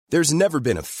There's never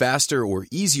been a faster or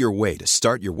easier way to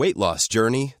start your weight loss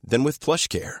journey than with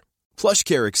PlushCare.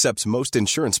 PlushCare accepts most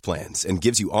insurance plans and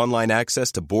gives you online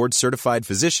access to board-certified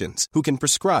physicians who can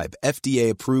prescribe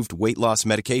FDA-approved weight loss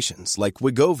medications like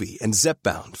Wegovy and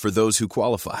Zepbound for those who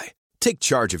qualify. Take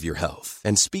charge of your health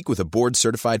and speak with a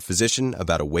board-certified physician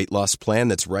about a weight loss plan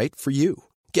that's right for you.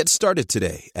 Get started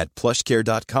today at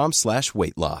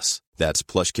plushcare.com/weightloss.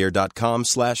 That's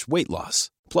plushcare.com/weightloss.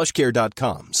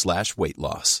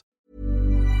 plushcare.com/weightloss.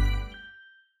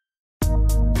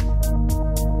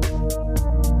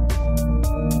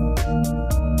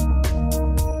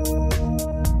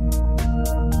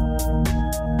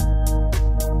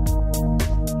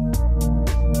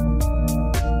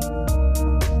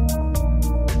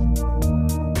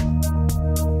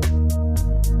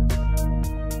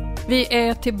 Vi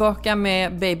är tillbaka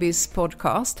med Babys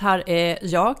podcast. Här är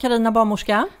jag, Carina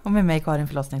barnmorska. Och med mig, Karin,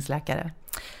 förlossningsläkare.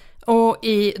 Och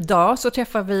idag så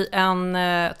träffar vi en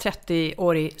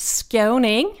 30-årig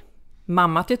skåning,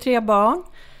 mamma till 3 barn,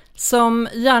 som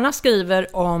gärna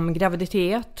skriver om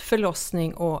graviditet,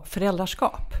 förlossning och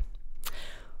föräldraskap.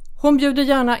 Hon bjuder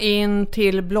gärna in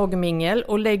till bloggmingel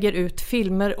och lägger ut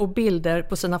filmer och bilder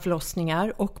på sina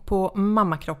förlossningar och på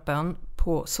mammakroppen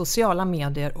på sociala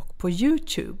medier och på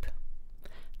YouTube.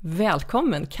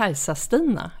 Välkommen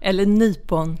Kajsa-Stina, eller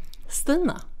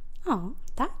Nypon-Stina. Ja,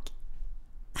 tack.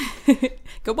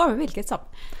 Går bra med vilket som.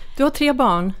 Du har 3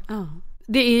 barn. Ja.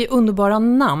 Det är underbara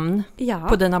namn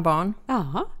på dina barn.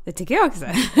 Ja, det tycker jag också.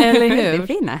 Eller hur? Det är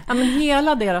fina. Ja, men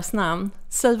hela deras namn.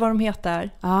 Säg vad de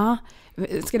heter. Ja.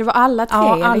 Ska det vara alla 3?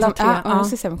 Ja, alla liksom? 3. Ja.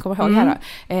 Jag ska kommer ihåg här då.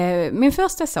 Min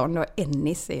första son då,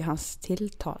 Ennis, är hans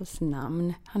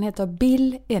tilltalsnamn. Han heter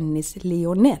Bill Ennis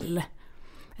Lionel.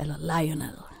 Eller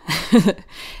Lionel.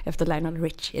 Efter Lionel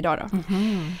Richie idag då.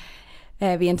 Mm-hmm. Vi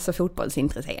är inte så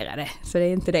fotbollsintresserade, så det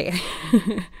är inte det.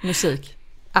 Musik.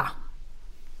 Ja.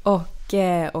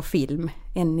 Och film.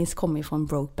 Ennis kommer ju från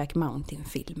Brokeback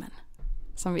Mountain-filmen.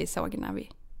 Som vi såg när vi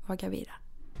var gravida.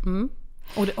 Mm.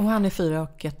 Och han är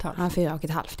 4,5. Han är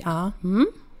 4,5, ja. Ja. Mm.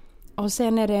 Och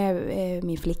sen är det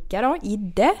min flicka då,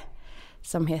 Idde.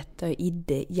 Som heter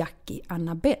Idde Jackie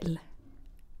Annabelle.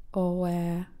 Och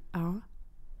ja,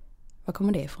 var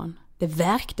kommer det ifrån? Det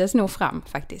verktes nog fram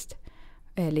faktiskt.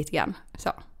 Lite grann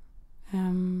så.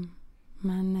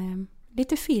 Men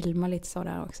lite film och lite så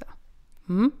där också.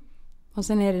 Mm. Och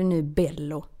sen är det nu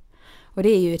Bello. Och det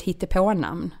är ju ett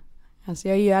hittepånamn. Alltså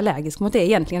jag är ju allergisk mot det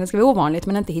egentligen. Det ska vara ovanligt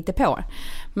men inte hittepå.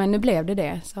 Men nu blev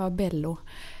det. Så Bello.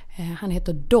 Han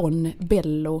heter Don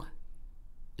Bello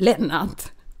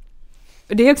Lennart.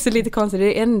 Och det är också lite konstigt. Det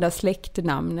är det enda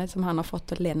släktnamnet som han har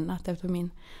fått, Lennart, efter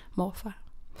min morfar.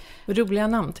 Roliga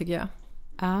namn tycker jag.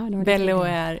 Ja, Bello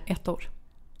är 1 år.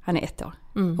 Han är 1 år.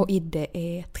 Mm. Och Idde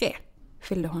är 3.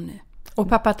 Fyllde hon nu. Och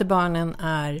pappa till barnen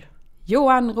är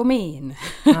Johan Romin.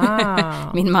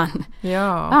 Min man.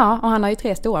 Ja, och han har ju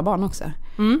 3 stora barn också.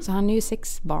 Mm. Så han är ju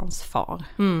 6-barnsfar.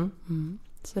 Mm. Mm.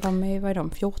 Så de är, vad är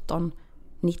de? 14,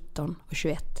 19 och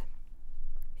 21.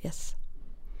 Yes.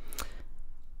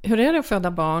 Hur är det att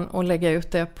föda barn och lägga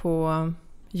ut det på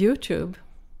YouTube?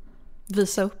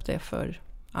 Visa upp det för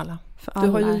alla. Du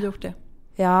har ju gjort det.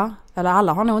 Ja, eller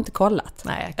alla har nog inte kollat.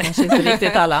 Nej, kanske inte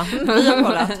riktigt alla. Vi har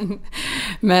kollat.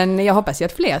 Men jag hoppas ju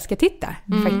att fler ska titta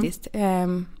faktiskt.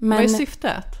 Men, vad är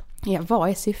syftet? Ja, vad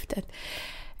är syftet?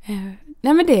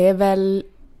 Nej, men det är väl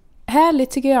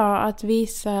härligt tycker jag att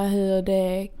visa hur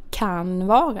det kan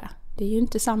vara. Det är ju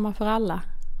inte samma för alla.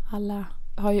 Alla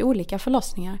har ju olika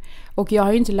förlossningar. Och jag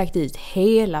har ju inte lagt ut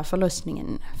hela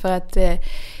förlossningen. För att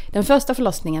den första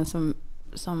förlossningen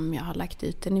som jag har lagt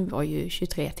ut, den var ju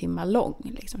 23 timmar lång.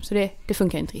 Liksom. Så det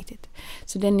funkar inte riktigt.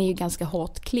 Så den är ju ganska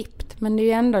hårt klippt. Men det är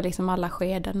ju ändå liksom alla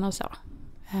skeden och så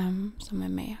som är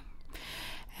med.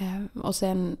 Och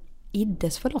sen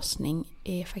Iddes förlossning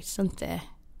är faktiskt inte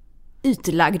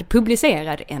utlagd,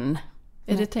 publicerad än.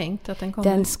 Är det tänkt att den kommer?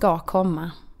 Den ska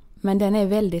komma. Men den är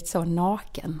väldigt så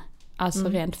naken. Alltså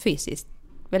rent fysiskt.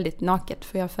 Väldigt naket,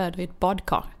 för jag föder i ett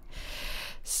badkar.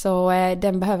 Så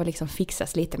den behöver liksom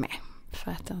fixas lite med.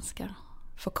 För att den ska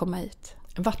få komma ut.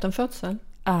 Vattenfödsel?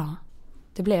 Ja,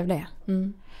 det blev det.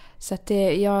 Mm. Så att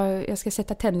jag ska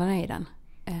sätta tänderna i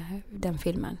den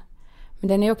filmen. Men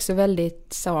den är också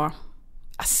väldigt så...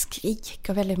 Jag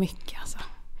skriker väldigt mycket alltså.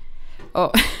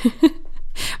 Och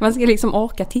man ska liksom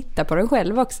orka titta på den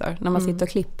själv också när man sitter och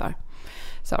klippar.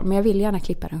 Så, men jag vill gärna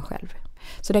klippa den själv.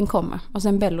 Så den kommer. Och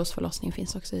sen Bellos förlossning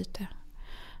finns också ute.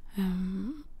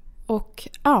 Och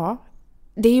ja,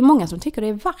 det är ju många som tycker det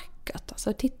är vackert.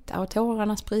 Alltså titta och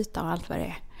tårarna sprutar och allt vad det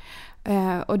är.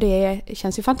 Och det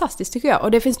känns ju fantastiskt tycker jag.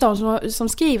 Och det finns de som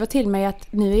skriver till mig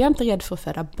att nu är jag inte rädd för att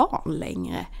föda barn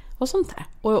längre. och sånt där.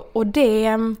 Och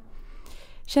det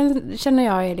känner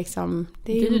jag är liksom...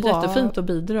 Det är ju bra... jättefint att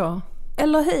bidra.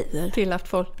 Eller hur? Till att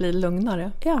folk blir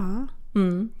lugnare. Ja.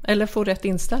 Eller får rätt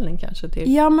inställning kanske till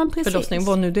förlossning,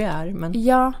 vad nu det är. Men...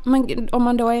 Ja, men om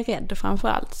man då är rädd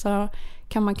framförallt så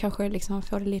kan man kanske liksom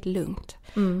få det lite lugnt.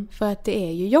 För att det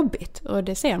är ju jobbigt och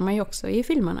det ser man ju också i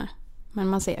filmerna. Men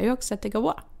man ser ju också att det går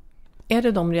bra. Är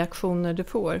det de reaktioner du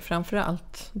får,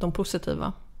 framförallt de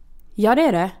positiva? Ja, det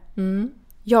är det.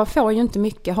 Jag får ju inte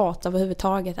mycket hat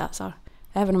överhuvudtaget alltså.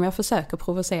 Även om jag försöker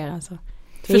provocera så.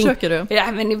 Försöker du?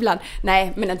 Ja, men ibland.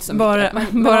 Nej, men inte så bara,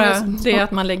 mycket. Bara det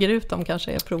att man lägger ut dem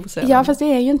kanske är provocerande. Ja, fast det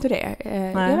är ju inte det.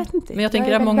 Jag vet inte. Men jag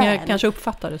tänker att många kanske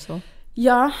uppfattar det så.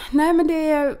 Ja, nej men det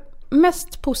är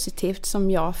mest positivt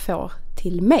som jag får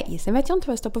till mig. Sen vet jag inte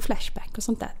vad det står på Flashback och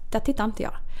sånt där. Där tittar inte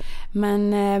jag.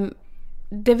 Men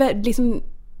det är liksom...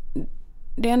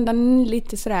 Det är ändå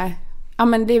lite sådär... Ja,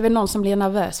 men det är väl någon som blir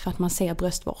nervös för att man ser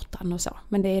bröstvårtan och så.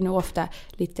 Men det är nog ofta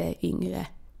lite yngre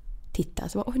tittare.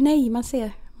 Så, nej,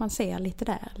 man ser lite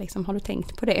där. Liksom, har du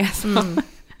tänkt på det?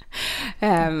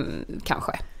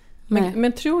 Kanske.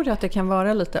 Men tror du att det kan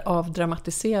vara lite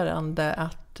avdramatiserande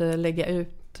att lägga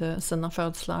ut sina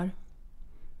födslar?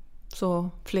 Så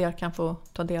fler kan få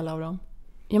ta del av dem?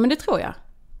 Ja, men det tror jag.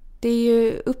 Det är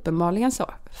ju uppenbarligen så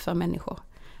för människor.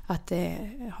 Att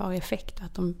det har effekt,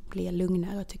 att de blir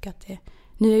lugnare och tycker att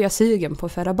nu är jag sugen på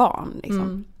att föda barn.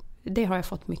 Liksom. Det har jag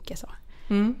fått mycket så.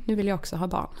 Nu vill jag också ha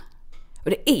barn. Och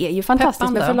det är ju fantastiskt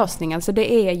peppande med förlossningen. Alltså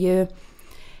det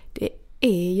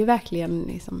är ju verkligen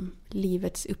liksom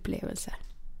livets upplevelse.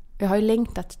 Jag har ju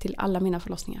längtat till alla mina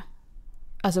förlossningar.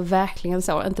 Alltså verkligen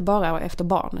så. Inte bara efter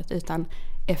barnet utan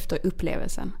efter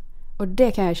upplevelsen. Och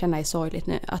det kan jag känna är sorgligt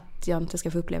nu. Att jag inte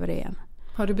ska få uppleva det igen.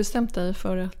 Har du bestämt dig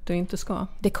för att du inte ska?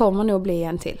 Det kommer nog bli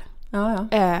en till. Ja.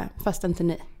 Fast inte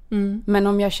nu. Men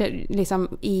om jag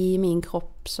liksom i min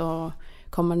kropp så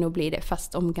kommer det nog bli det.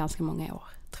 Fast om ganska många år,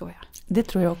 tror jag. Det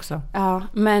tror jag också. Ja,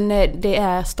 men det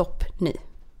är stopp nu.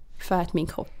 För att min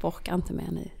kropp orkar inte mer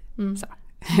nu. Så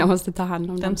jag måste ta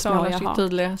hand om den små jag har. Den talar sitt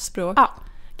tydliga språk. Ja.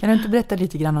 Kan du inte berätta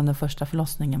lite grann om den första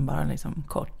förlossningen, bara liksom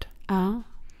kort? Ja.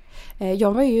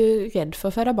 Jag var ju rädd för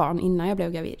att föda barn innan jag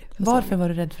blev gravid. Varför var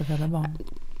du rädd för att föda barn?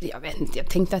 Jag vet inte, jag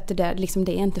tänkte att det där, liksom,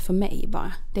 det är inte för mig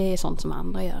bara. Det är sånt som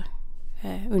andra gör.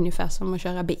 Ungefär som att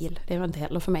köra bil. Det var inte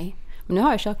heller för mig. Men nu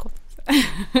har jag körkort.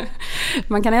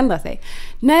 Man kan ändra sig.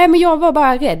 Nej, men jag var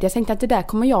bara rädd. Jag tänkte att det där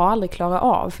kommer jag aldrig klara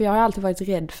av. För jag har alltid varit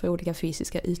rädd för olika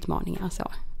fysiska utmaningar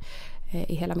så,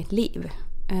 i hela mitt liv.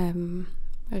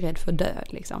 Rädd för död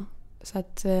liksom. Så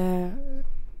att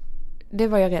det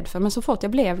var jag rädd för. Men så fort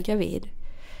jag blev gravid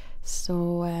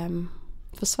så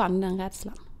försvann den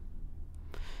rädslan.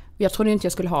 Jag trodde inte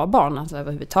jag skulle ha barn alltså,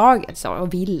 överhuvudtaget. Så,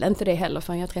 och ville inte det heller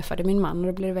förrän jag träffade min man. Och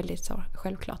då blev det väldigt så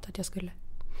självklart att jag skulle,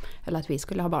 eller att vi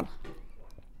skulle ha barn.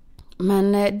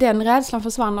 Men den rädslan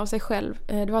försvann av sig själv.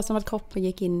 Det var som att kroppen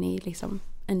gick in i liksom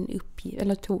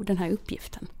eller tog den här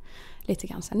uppgiften. Lite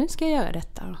grann så nu ska jag göra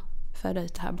detta och föda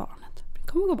ut det här barnet.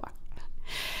 Det kommer gå bra.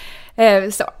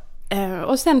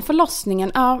 Och sen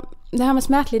förlossningen, ja, det här med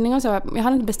smärtlindring och så, jag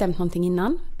hade inte bestämt någonting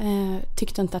innan.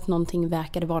 Tyckte inte att någonting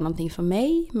verkade vara någonting för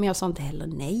mig, men jag sa inte heller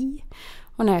nej.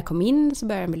 Och när jag kom in så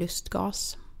började jag med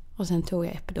lustgas. Och sen tog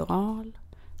jag epidural.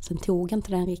 Sen tog jag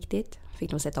inte den riktigt.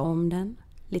 Fick de sätta om den.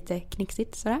 Lite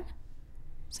knixigt sådär.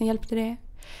 Sen hjälpte det.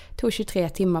 Tog 23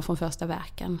 timmar från första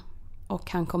verken.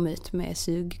 Och han kom ut med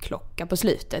sugklocka på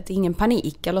slutet. Ingen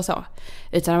panik eller så.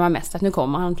 Utan det var mest att nu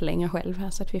kommer han inte längre själv här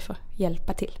så att vi får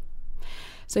hjälpa till.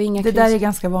 Så inga det där är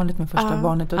ganska vanligt med första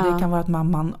barnet. Och det kan vara att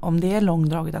mamman, om det är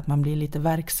långdraget, att man blir lite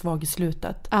värksvag i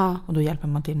slutet. Och då hjälper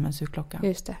man till med en sugklocka.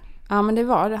 Just det. Ja, men det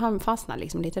var det. Han fastnade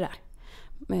liksom lite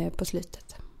där på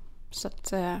slutet. Så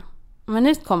att, men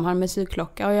nu kom han med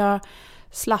sugklocka och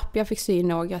jag fick sy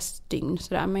några stygn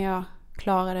sådär, men jag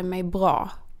klarade mig bra.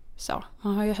 Så,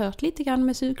 man har ju hört lite grann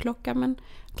med sugklocka, men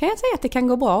kan jag säga att det kan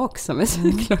gå bra också med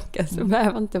sugklocka, så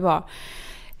behöver inte vara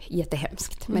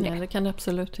jättehemskt med det. Det kan det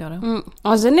absolut göra.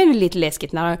 Och sen är det lite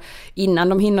läskigt innan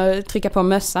de hinner trycka på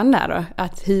mössan där då,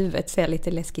 att huvudet ser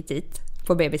lite läskigt ut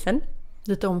på bebisen.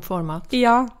 Lite omformat.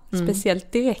 Ja,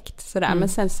 speciellt direkt sådär, men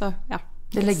sen så, ja.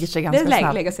 Det lägger sig ganska snabbt.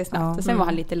 Det lägger sig snabbt. Ja. Och sen var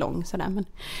han lite lång sådär,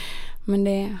 men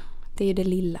det är ju det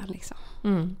lilla liksom.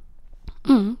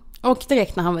 Och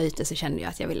direkt när han var ute så kände jag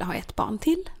att jag ville ha ett barn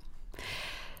till.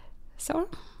 Så.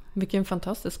 Vilken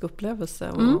fantastisk upplevelse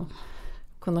att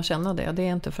kunna känna det. Det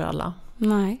är inte för alla.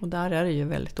 Nej. Och där är det ju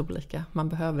väldigt olika. Man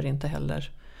behöver inte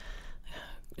heller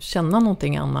känna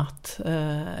någonting annat.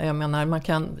 Jag menar, man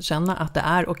kan känna att det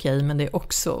är okej, men det är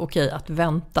också okej att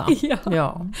vänta.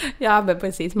 Ja, men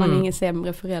precis. Man är ingen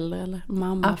sämre förälder eller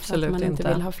mamma. Absolut för att man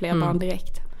inte vill ha fler barn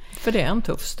direkt. För det är en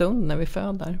tuff stund när vi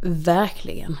föder.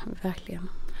 Verkligen, verkligen.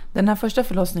 Den här första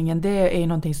förlossningen, det är ju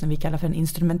någonting som vi kallar för en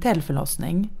instrumentell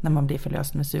förlossning, när man blir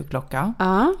förlöst med sugklocka.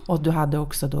 Och du hade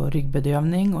också då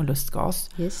ryggbedövning och lustgas.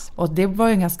 Yes. Och det var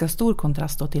ju en ganska stor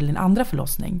kontrast då till din andra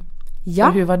förlossning. Ja.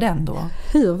 Och hur var den då?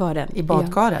 Hur var den? I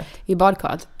badkaret? Ja, i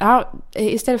badkaret. Ja,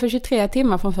 istället för 23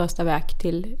 timmar från första verk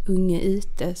till unge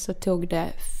ute så tog det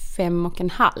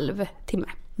 5,5 timme.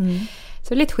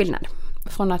 Så lite skillnad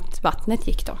från att vattnet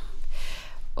gick då.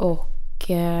 Och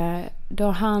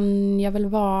då hann jag väl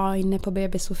vara inne på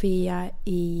BB Sofia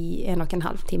i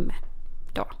 1,5 timme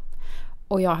då.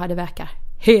 Och jag hade värkar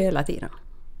hela tiden.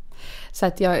 Så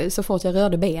att så fort jag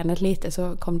rörde benet lite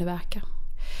så kom det värkar.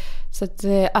 Så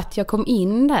att jag kom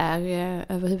in där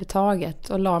överhuvudtaget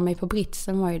och la mig på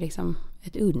britsen var ju liksom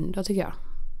ett under tycker jag.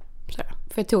 Så,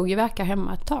 för jag tog ju värkar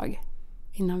hemma ett tag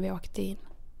innan vi åkte in.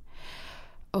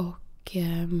 Och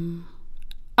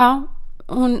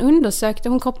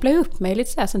hon kopplade upp mig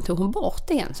lite så här, sen tog hon bort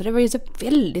det igen. Så det var ju så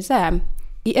väldigt så här,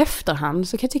 i efterhand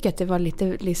så kan jag tycka att det var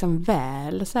lite liksom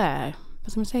väl så här,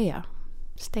 vad ska man säga,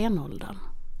 stenåldern.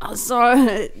 Alltså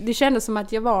det kändes som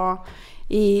att jag var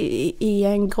i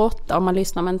en grotta om man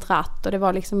lyssnar med en tratt och det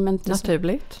var liksom inte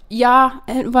naturligt. Så, ja,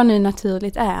 vad nu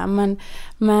naturligt är,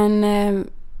 men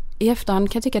i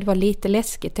efterhand kan jag tycka att det var lite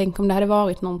läskigt. Tänk om det hade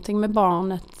varit någonting med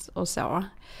barnet och så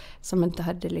som inte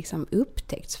hade liksom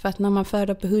upptäckts. För att när man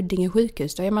föder på Huddinge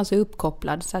sjukhus då är man så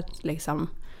uppkopplad så att liksom,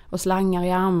 och slangar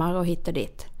i armar och hittar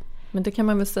dit. Men det kan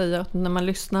man väl säga att när man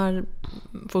lyssnar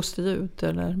fosterljud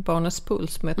eller barnets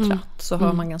puls med tratt så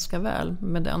hör man ganska väl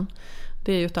med den.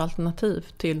 Det är ju ett alternativ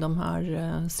till de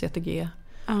här CTG.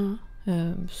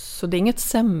 Så det är inget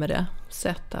sämre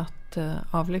sätt att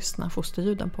avlyssna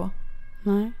fosterljuden på.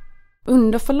 Nej.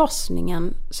 Under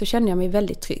förlossningen så kände jag mig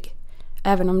väldigt trygg.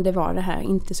 Även om det var det här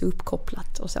inte så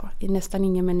uppkopplat och så. Nästan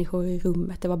inga människor i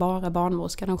rummet. Det var bara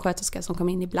barnmorskan och sköterska som kom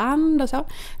in ibland och så.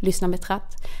 Lyssnade med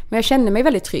tratt. Men jag kände mig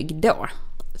väldigt trygg då.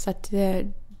 Så att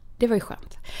det var ju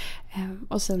skönt.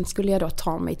 Och sen skulle jag då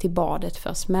ta mig till badet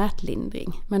för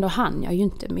smärtlindring. Men då hann jag ju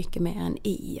inte mycket mer än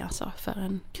alltså,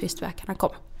 förrän krystvärkarna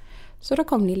kom. Så då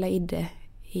kom lilla Idde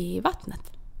i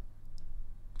vattnet.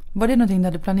 Var det någonting du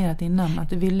hade planerat innan? Att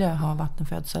du ville ha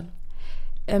vattenfödsel?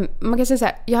 Man kan säga så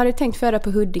här, jag hade tänkt föda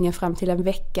på Huddinge fram till en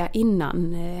vecka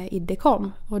innan Idde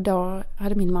kom. Och då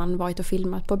hade min man varit och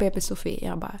filmat på BB Sofia.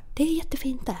 Jag bara, det är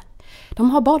jättefint där. De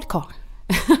har badkar.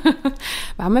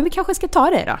 Ja, men vi kanske ska ta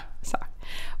det då. Så.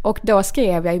 Och då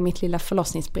skrev jag i mitt lilla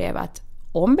förlossningsbrev att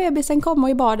om bebisen kommer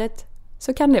i badet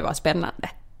så kan det vara spännande.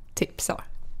 Typ så.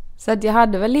 Så att jag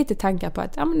hade väl lite tankar på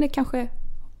att men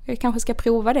jag kanske ska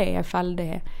prova det ifall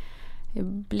det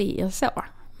blir så.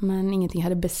 Men ingenting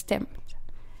hade bestämt.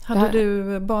 Hade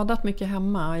du badat mycket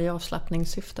hemma i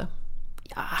avslappningssyfte?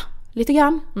 Ja, lite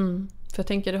grann. För jag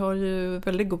tänker det har ju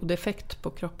väldigt god effekt på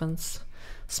kroppens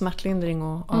smärtlindring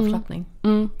och avslappning.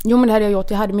 Jo, men det hade jag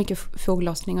gjort. Jag hade mycket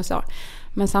foglossning och så.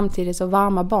 Men samtidigt så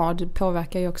varma bad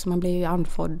påverkar ju också. Man blir ju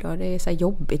andfådd och det är så här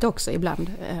jobbigt också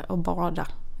ibland att bada.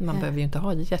 Man behöver ju inte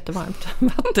ha jättevarmt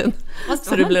vatten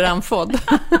så du blir andfådd.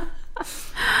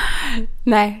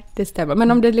 Nej, det stämmer.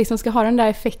 Men om det liksom ska ha den där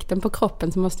effekten på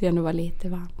kroppen så måste det ändå vara lite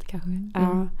varmt kanske.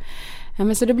 Ja,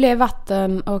 men så det blev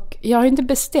vatten och jag har inte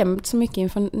bestämt så mycket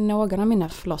inför någon av mina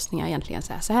förlossningar egentligen.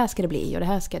 Så här ska det bli och det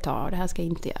här ska jag ta och det här ska jag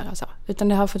inte göra. Så. Utan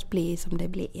det har fått bli som det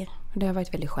blir. Och det har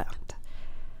varit väldigt skönt.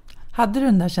 Hade du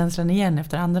den där känslan igen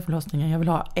efter andra förlossningen? Jag vill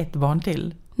ha ett barn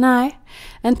till. Nej,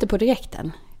 inte på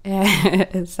direkten.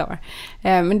 Så.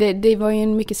 Men det var ju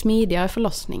en mycket smidigare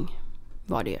förlossning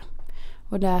var det ju.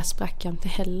 Och där sprack jag inte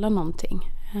heller någonting.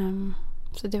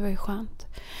 Så det var ju skönt.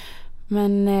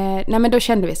 Men då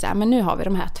kände vi så här, men nu har vi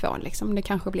de här två liksom. Det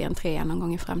kanske blir en 3 någon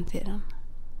gång i framtiden.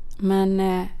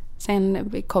 Men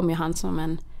sen kom ju han som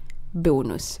en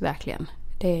bonus verkligen.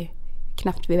 Det är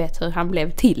knappt vi vet hur han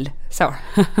blev till så.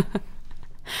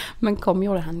 Men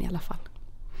gjorde han i alla fall.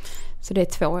 Så det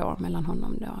är 2 år mellan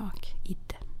honom då och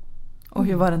Idde. Och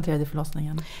hur var den tredje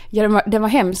förlossningen? Ja, den var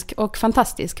hemsk och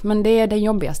fantastisk. Men det är den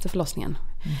jobbigaste förlossningen.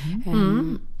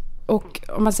 Och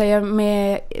om man säger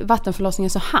med vattenförlossningen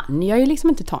så hann jag ju liksom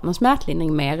inte ta någon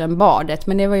smärtlindring mer än badet.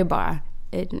 Men det var ju bara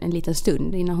en liten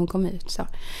stund innan hon kom ut.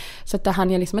 Så att där hann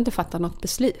jag liksom inte fatta något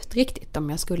beslut riktigt om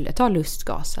jag skulle ta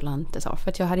lustgas eller inte. Så. För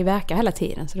att jag hade verkat hela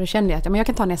tiden. Så då kände jag att jag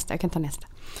kan ta nästa.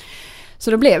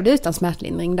 Så då blev det utan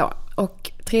smärtlindring då.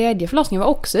 Och tredje förlossningen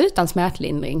var också utan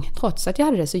smärtlindring. Trots att jag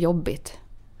hade det så jobbigt.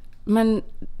 Men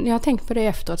jag har tänkt på det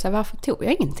efteråt. Så här, varför tog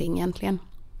jag ingenting egentligen?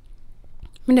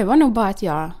 Men det var nog bara att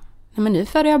men nu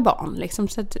föder jag barn liksom,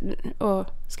 och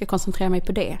ska koncentrera mig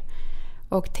på det.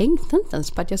 Och tänkte inte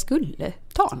ens på att jag skulle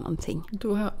ta ta någonting.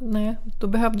 Då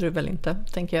behövde du väl inte,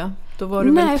 tänker jag. Då var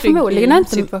du väl trygg förmodligen i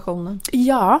inte. situationen.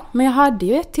 Ja, men jag hade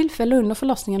ju ett tillfälle under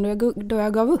förlossningen då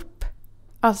jag gav upp.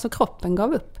 Alltså kroppen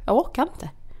gav upp. Jag orkade inte.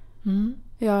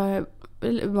 Jag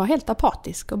var helt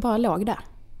apatisk och bara låg där.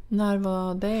 När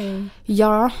var det?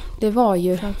 Ja, det var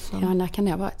ju... Ja, när kan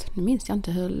det ha varit? Nu minns jag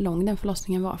inte hur lång den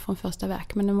förlossningen var från första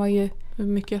verk. Men den var ju... Hur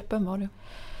mycket öppen var du?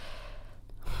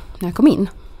 När jag kom in.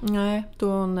 Nej,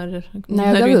 då när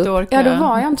jag du inte orkade. Ja, då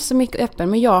var jag inte så mycket öppen.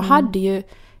 Men jag hade ju...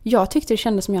 Jag tyckte det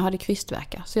kändes som jag hade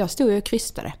krystvärkar. Så jag stod ju och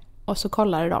krystade. Och så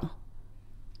kollade de.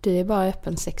 Du är bara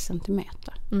öppen 6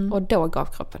 centimeter. Och då gav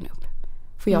kroppen upp.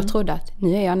 För jag trodde att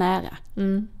nu är jag nära.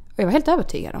 Och jag var helt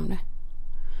övertygad om det.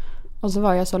 Och så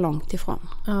var jag så långt ifrån.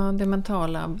 Ja, det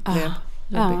mentala blev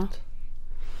jobbigt.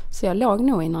 Så jag låg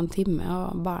nog i någon timme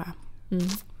och bara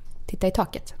tittade i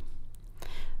taket.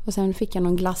 Och sen fick jag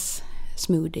någon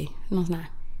glass-smoothie, någon sån här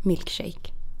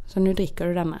milkshake. Så nu dricker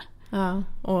du denna. Ja,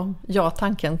 och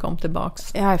tanken kom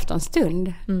tillbaks. Ja, efter en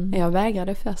stund. Jag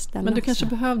vägrade först den. Men du också. kanske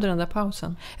behövde den där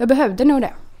pausen? Jag behövde nog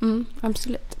det.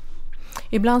 Absolut.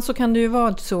 Ibland så kan det ju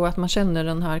vara så att man känner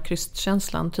den här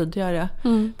krystkänslan tidigare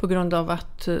på grund av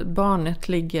att barnet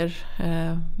ligger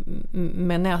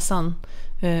med näsan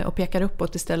och pekar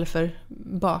uppåt istället för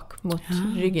bak mot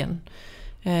ryggen.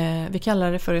 Vi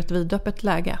kallar det för ett vidöppet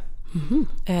läge.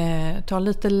 Ta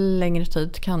lite längre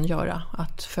tid kan göra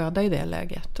att föda i det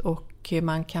läget och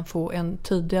man kan få en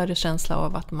tidigare känsla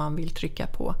av att man vill trycka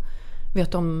på.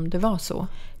 Vet du om det var så?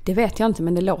 Det vet jag inte,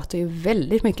 men det låter ju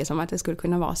väldigt mycket som att det skulle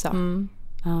kunna vara så.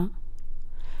 Ja.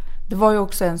 Det var ju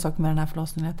också en sak med den här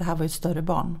förlossningen att det här var ett större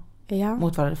barn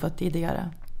mot vad det fått tidigare.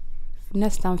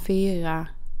 Nästan 4-7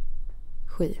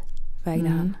 vägde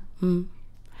han.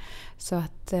 Så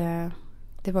att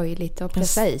det var ju lite att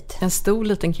pressa ut. En stor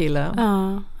liten kille.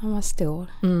 Ja, han var stor.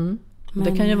 Men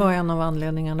det kan ju vara en av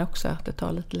anledningarna också att det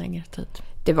tar lite längre tid.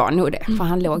 Det var nog det, för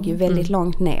han låg ju väldigt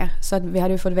långt ner. Så att vi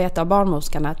hade ju fått veta av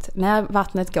barnmorskan att när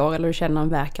vattnet går eller du känner en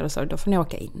värk eller så, då får ni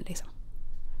åka in liksom.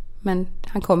 Men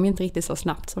han kom ju inte riktigt så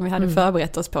snabbt som vi hade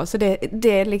förberett oss på. Så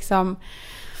det liksom...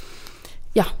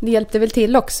 Ja, det hjälpte väl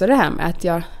till också det här med att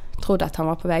jag trodde att han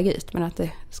var på väg ut, men att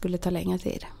det skulle ta längre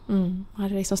tid. Jag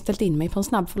hade liksom ställt in mig på en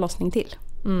snabb förlossning till.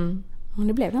 Men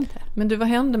det blev det inte. Men du, vad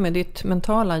hände med ditt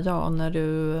mentala när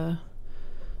du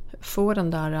får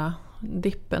den där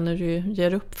dippen, när du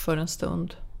ger upp för en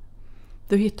stund?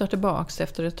 Du hittar tillbaks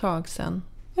efter ett tag sen.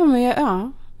 Ja, men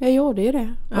jag gjorde ju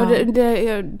det. Ja. Och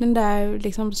den där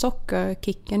liksom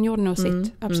sockerkicken gjorde nog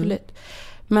sitt, absolut.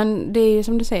 Men det är ju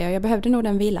som du säger, jag behövde nog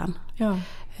den vilan. Ja.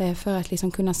 För att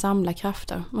liksom kunna samla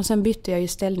krafter. Och sen bytte jag ju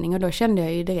ställning och då kände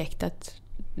jag ju direkt att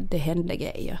det hände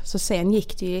grejer. Så sen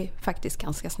gick det ju faktiskt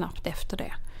ganska snabbt efter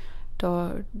det.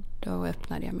 Då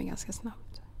öppnade jag mig ganska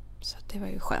snabbt. Så det var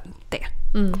ju skönt det.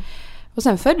 Och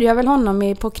sen födde jag väl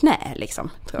honom på knä liksom,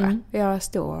 tror jag. Jag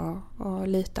stod och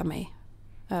lutade mig.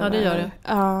 Ja, det gör det.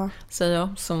 Ja. Säger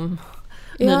jag som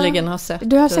nyligen har sett.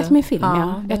 Du har sett min film,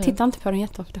 ja. Jag tittar inte på den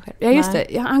jätteofta själv. Ja, just det.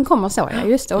 Ja, han kommer så, ja.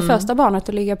 Just det. Och första barnet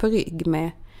att ligga på rygg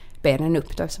med benen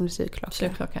upp då, som det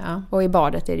sugklocka. Ja. Och i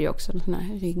badet är det ju också en sån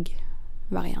här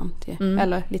ryggvariant.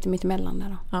 Eller lite mitt emellan där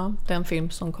då. Ja, det är en film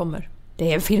som kommer.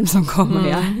 Det är en film som kommer,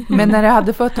 ja. Men när du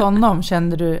hade fått honom,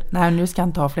 kände du, nej, nu ska jag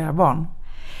inte ha flera barn?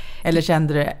 Eller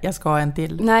kände du, jag ska ha en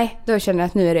till? Nej, då kände jag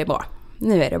att nu är det bra.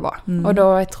 Nu är det bra. Och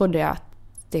då trodde jag att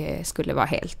det skulle vara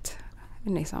helt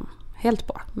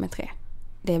bra med 3.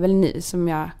 Det är väl nu som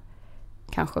jag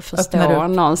kanske förstår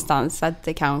någonstans att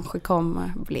det kanske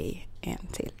kommer bli en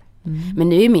till. Men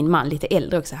nu är min man lite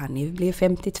äldre också. Han blir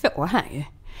 52 här ju.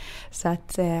 Så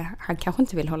att han kanske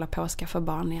inte vill hålla på och skaffa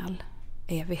barn i all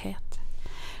evighet.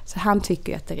 Så han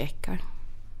tycker ju att det räcker.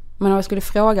 Men om jag skulle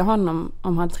fråga honom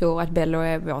om han tror att Bello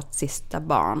är vårt sista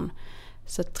barn,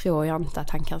 så tror jag inte att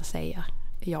han kan säga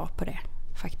ja på det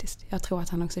faktiskt. Jag tror att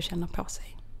han också känner på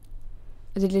sig.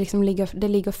 Det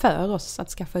ligger för oss att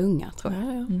skaffa ungar, tror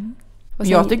jag. Och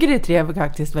sen, jag tycker det är 3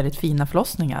 faktiskt väldigt fina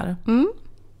förlossningar.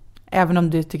 Även om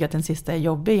du tycker att den sista är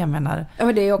jobbig, jag menar.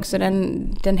 Ja, det är också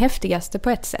den häftigaste på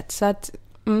ett sätt. Så att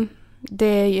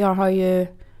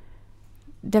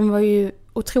den var ju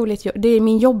otroligt, det är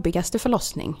min jobbigaste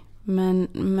förlossning.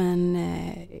 Men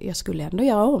jag skulle ändå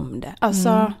göra om det.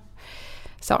 Alltså,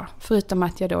 så, förutom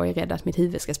att jag då är rädd att mitt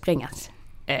huvud ska sprängas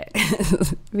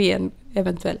vid en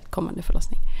eventuellt kommande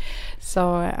förlossning. Så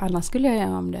annars skulle jag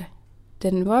göra om det.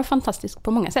 Den var fantastisk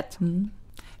på många sätt.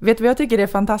 Vet du vad jag tycker är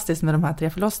fantastiskt med de här 3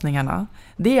 förlossningarna?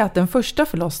 Det är att den första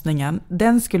förlossningen,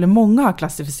 den skulle många ha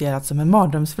klassificerat som en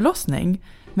mardrömsförlossning.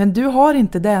 Men du har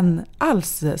inte den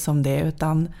alls som det,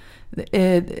 utan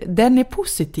den är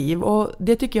positiv. Och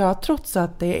det tycker jag, trots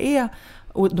att det är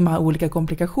de här olika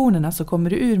komplikationerna så kommer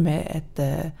du ur med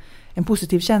en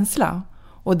positiv känsla.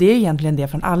 Och det är egentligen det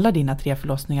från alla dina 3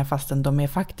 förlossningar fastän de är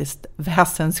faktiskt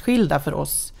väsensskilda för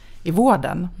oss i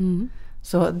vården.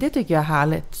 Så det tycker jag är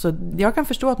härligt. Så jag kan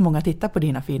förstå att många tittar på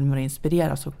dina filmer och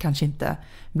inspireras och kanske inte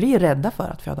blir rädda för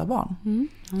att föda barn.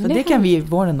 Så det kan vi i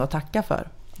vården då tacka för.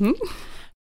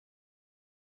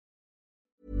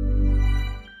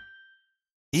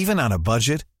 Even on a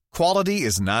budget, quality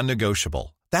is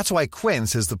non-negotiable. That's why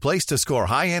Quince is the place to score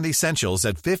high-end essentials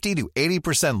at 50 to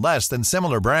 80% less than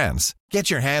similar brands.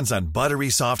 Get your hands on buttery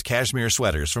soft cashmere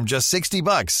sweaters from just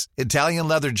 $60, Italian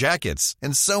leather jackets,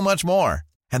 and so much more.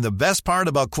 And the best part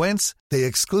about Quince, they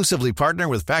exclusively partner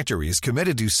with factories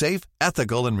committed to safe,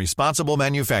 ethical, and responsible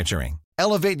manufacturing.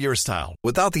 Elevate your style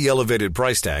without the elevated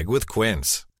price tag with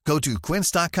Quince. Go to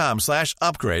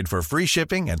quince.com/upgrade for free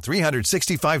shipping and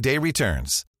 365-day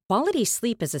returns. Quality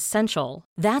sleep is essential.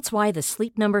 That's why the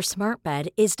Sleep Number Smart Bed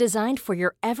is designed for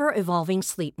your ever-evolving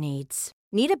sleep needs.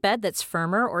 Need a bed that's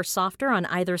firmer or softer on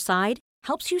either side?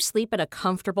 Helps you sleep at a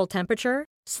comfortable temperature?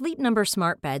 Sleep Number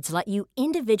Smart Beds let you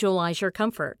individualize your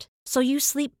comfort, so you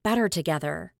sleep better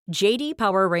together. JD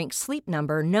Power ranks Sleep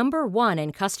Number #1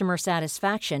 in customer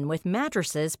satisfaction with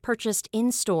mattresses purchased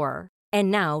in-store.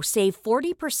 And now save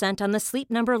 40% on the Sleep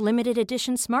Number Limited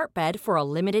Edition Smart Bed for a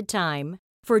limited time.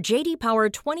 For JD Power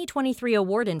 2023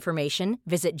 award information,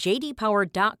 visit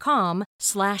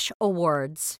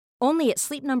jdpower.com/awards. Only at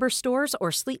Sleep Number stores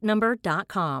or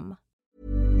sleepnumber.com.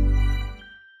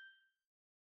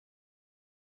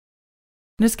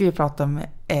 Nu ska vi prata om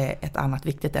ett annat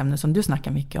viktigt ämne som du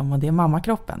snackar mycket om och det är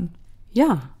mammakroppen.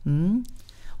 Ja.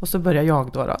 Och så börjar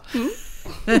jag då.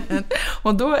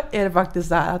 Och då är det faktiskt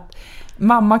så här att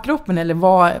mammakroppen, eller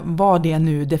vad det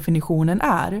nu definitionen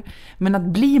är, men att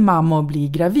bli mamma och bli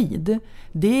gravid,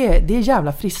 det är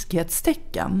jävla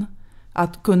friskhetstecken.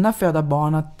 Att kunna föda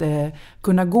barn, att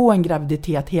kunna gå en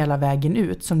graviditet hela vägen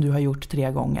ut som du har gjort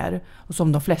 3 gånger och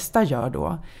som de flesta gör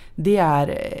då, det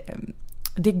är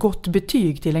gott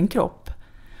betyg till en kropp.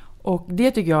 Och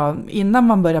det tycker jag, innan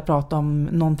man börjar prata om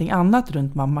någonting annat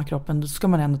runt mammakroppen, då ska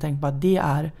man ändå tänka på att det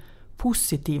är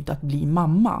positivt att bli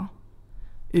mamma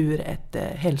ur ett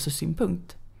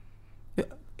hälsosynpunkt.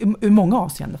 Ur många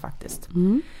avseenden faktiskt.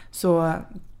 Så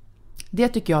det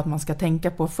tycker jag att man ska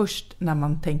tänka på först när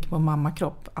man tänker på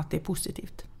mammakropp, att det är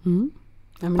positivt.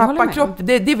 Ja, Pappakropp,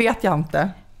 det vet jag inte.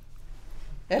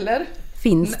 Eller?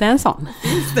 Finns det en sån?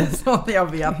 Finns det en sån?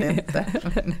 Jag vet inte.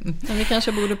 Men vi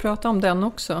kanske borde prata om den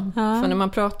också. För när man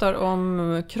pratar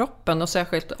om kroppen och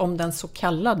särskilt om den så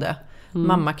kallade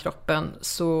mammakroppen,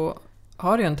 så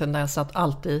har det ju en tendens att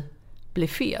alltid bli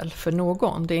fel för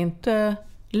någon. Det är inte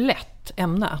lätt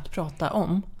ämne att prata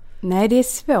om. Nej, det är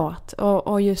svårt.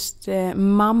 Och just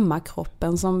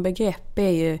mammakroppen som begrepp är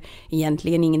ju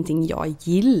egentligen ingenting jag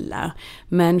gillar.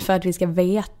 Men för att vi ska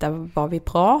veta vad vi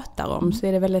pratar om så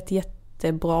är det väl ett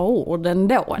jättebra ord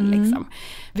ändå. Liksom.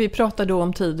 Vi pratar då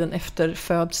om tiden efter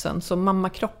födseln. Så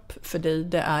mammakropp för dig,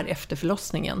 det är efter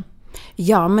förlossningen.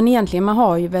 Ja, men egentligen man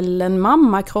har ju väl en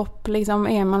mammakropp. Liksom.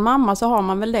 Är man mamma så har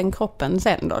man väl den kroppen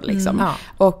sen då. Liksom. Ja.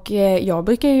 Och jag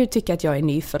brukar ju tycka att jag är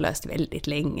nyförlöst väldigt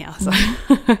länge. Alltså.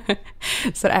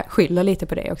 Så det skyller lite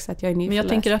på det också att jag är nyförlöst. Men jag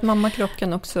tänker att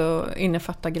mammakroppen också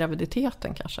innefattar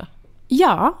graviditeten kanske.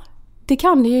 Ja, det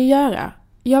kan det ju göra.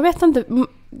 Jag vet inte.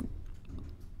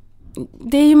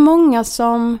 Det är ju många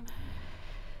som...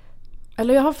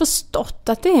 Eller jag har förstått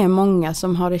att det är många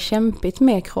som har det kämpigt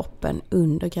med kroppen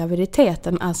under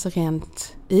graviditeten, alltså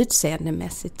rent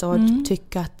utseendemässigt, och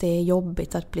tycker att det är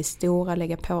jobbigt att bli stora,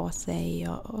 lägga på sig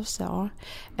och så.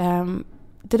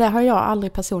 Det där har jag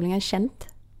aldrig personligen känt,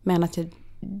 men att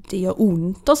det gör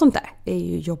ont och sånt där, det är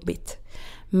ju jobbigt.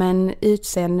 Men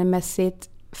utseendemässigt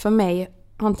för mig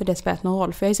har inte det spelat någon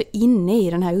roll, för jag är så inne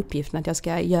i den här uppgiften att jag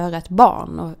ska göra ett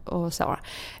barn och så.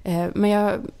 Men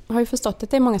jag har ju förstått att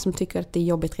det är många som tycker att det är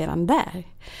jobbigt redan där.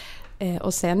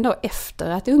 Och sen då efter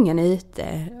att ungen är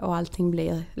ute och allting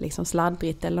blir liksom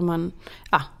sladdrigt, eller man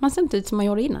ser inte ut som man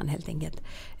gjorde innan helt enkelt.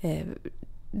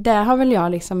 Där har väl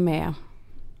jag liksom med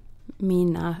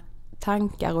mina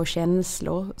tankar och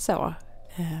känslor så.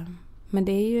 Men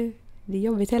det är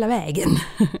jobbigt hela vägen.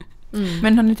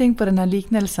 Men har ni tänkt på den här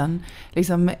liknelsen?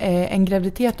 Liksom, en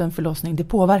graviditet och en förlossning, det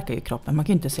påverkar ju kroppen. Man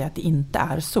kan ju inte säga att det inte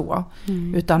är så.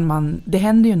 Utan det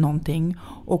händer ju någonting.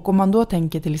 Och om man då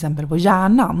tänker till exempel på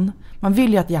hjärnan. Man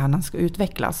vill ju att hjärnan ska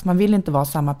utvecklas. Man vill inte vara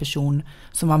samma person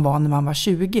som man var när man var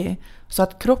 20. Så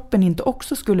att kroppen inte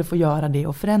också skulle få göra det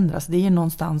och förändras. Det är ju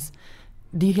någonstans...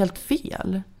 Det är helt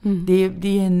fel. Det är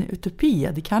en utopi.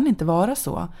 Det kan inte vara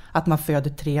så att man föder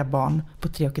 3 barn på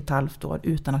 3,5 år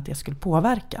utan att det skulle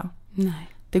påverka. Nej.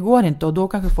 Det går inte, och då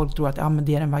kanske folk tror att men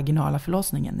det är den vaginala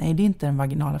förlossningen. Nej, det är inte den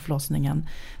vaginala förlossningen.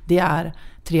 Det är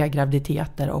 3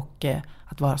 graviditeter och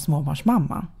att vara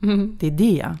småbarnsmamma. Det är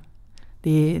det.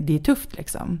 Det är tufft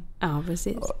liksom. Ja,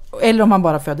 precis. Eller om man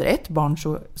bara föder ett barn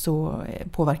så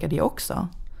påverkar det också.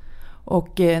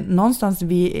 Och någonstans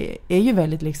vi är ju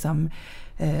väldigt liksom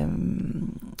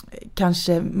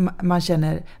kanske man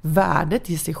känner värdet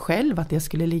i sig själv att det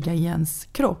skulle ligga i ens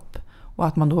kropp. Och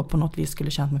att man då på något vis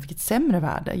skulle känna att man fick ett sämre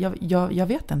värde. Jag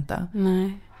vet inte.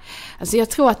 Nej. Alltså jag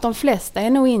tror att de flesta är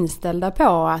nog inställda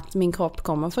på att min kropp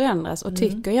kommer förändras och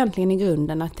tycker egentligen i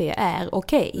grunden att det är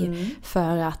okej.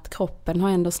 För att kroppen har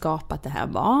ändå skapat det här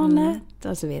barnet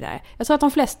och så vidare. Jag tror att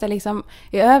de flesta liksom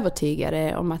är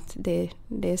övertygade om att det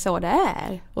är så det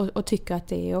är och tycker att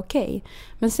det är okej.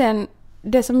 Men sen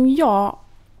det som jag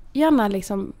gärna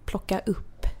liksom plockar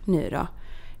upp nu då,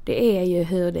 det är ju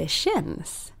hur det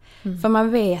känns. För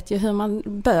man vet ju hur man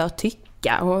bör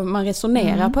tycka och man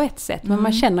resonerar på ett sätt, men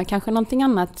man känner kanske någonting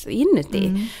annat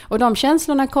inuti. Och de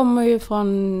känslorna kommer ju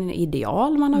från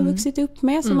ideal man har vuxit upp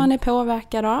med som man är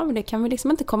påverkad av. Det kan vi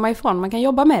liksom inte komma ifrån. Man kan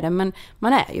jobba med det, men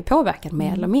man är ju påverkad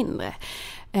mer eller mindre.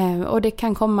 Och det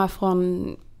kan komma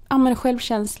från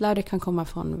självkänsla, det kan komma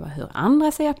från hur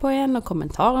andra ser på en och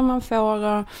kommentarer man får.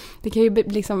 Och det kan ju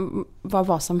liksom vara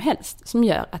vad som helst som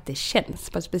gör att det känns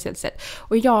på ett speciellt sätt.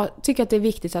 Och jag tycker att det är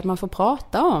viktigt att man får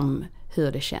prata om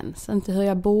hur det känns, inte hur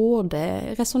jag borde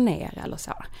resonera eller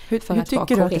så. Hur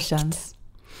tycker du att det känns?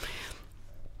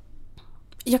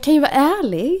 Jag kan ju vara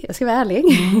ärlig, jag ska vara ärlig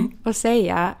och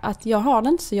säga att jag har det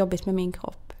inte så jobbigt med min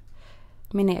kropp,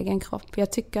 min egen kropp.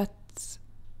 Jag tycker att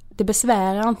det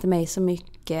besvärar inte mig så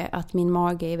mycket att min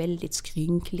mage är väldigt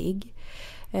skrynklig.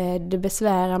 Det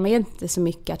besvärar mig inte så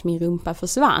mycket att min rumpa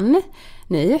försvann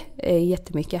nu,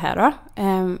 jättemycket här då.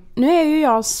 Nu är ju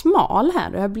jag smal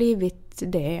här, det har blivit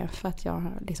det för att jag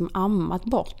har liksom ammat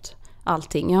bort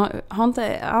allting. Jag har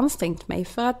inte ansträngt mig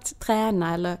för att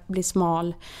träna eller bli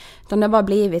smal, utan det har bara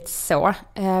blivit så.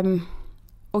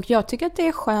 Och jag tycker att det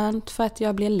är skönt för att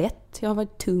jag blir lätt. Jag har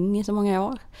varit tung i så många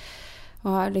år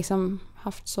och har liksom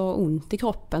haft så ont i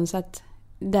kroppen, så att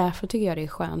därför tycker jag det är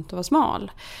skönt att vara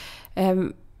smal.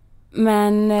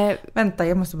 Men vänta,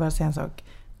 jag måste bara säga en sak.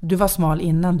 Du var smal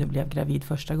innan du blev gravid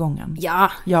första gången.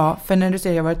 Ja, för när du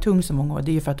säger att jag var tung så många år,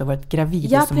 det är ju för att du har varit gravid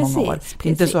i så många år. Det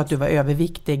är inte så att du var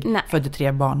överviktig, födde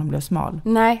 3 barn och blev smal.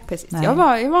 Nej, precis. Nej. Jag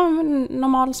var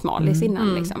normal smal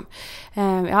innan liksom. Jag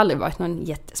har aldrig varit någon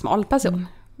jättesmal person.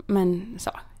 Men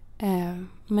så.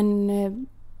 Men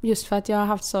just för att jag har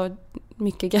haft så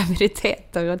mycket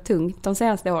graviditeter och tungt de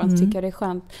senaste åren tycker jag det är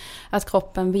skönt att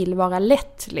kroppen vill vara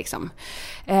lätt liksom.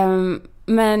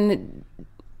 Men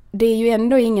det är ju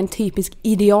ändå ingen typisk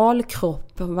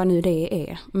idealkropp, vad nu det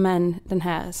är. Men den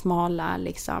här smala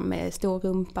liksom, med stor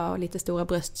rumpa och lite stora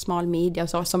bröst, smal midja och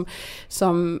så,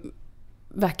 som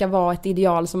verkar vara ett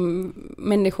ideal som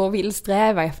människor vill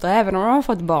sträva efter även om de har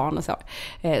fått barn och så.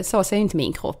 Så ser inte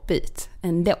min kropp ut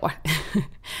ändå.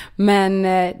 Men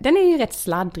den är ju rätt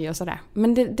sladdrig och sådär.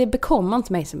 Men det bekommer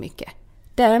inte mig så mycket.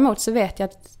 Däremot så vet jag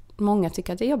att många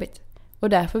tycker att det är jobbigt. Och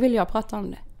därför vill jag prata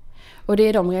om det. Och det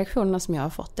är de reaktionerna som jag har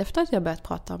fått efter att jag börjat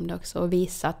prata om det också och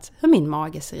visat hur min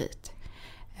mage ser ut.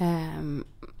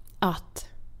 Att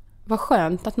vad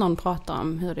skönt att någon pratar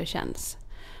om hur det känns.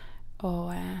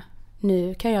 Och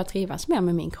nu kan jag trivas mer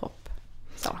med min kropp.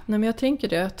 Så. Nej, men jag tänker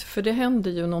det, för det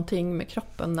händer ju någonting med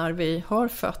kroppen när vi har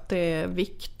fött. Det är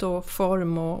vikt och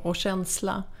form och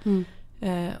känsla.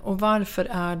 Och varför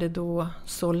är det då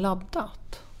så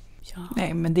laddat? Ja.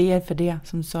 Nej, men det är för det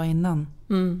som du sa innan.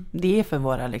 Det är för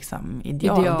våra liksom,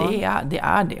 ideal. Det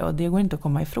är det och det går inte att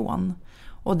komma ifrån.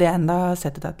 Och det enda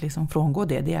sättet att liksom frångå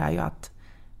det är ju att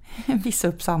visa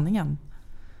upp sanningen.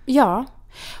 Ja,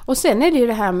 och sen är det ju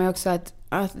det här med också att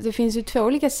det finns ju 2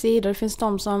 olika sidor. Det finns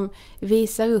de som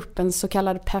visar upp en så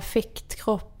kallad perfekt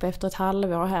kropp efter ett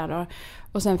halvår här då.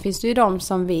 Och sen finns det ju de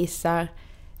som visar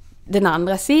den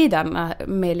andra sidan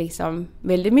med liksom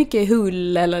väldigt mycket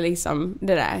hull eller liksom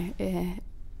det där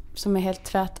som är helt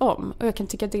tvärtom. Och jag kan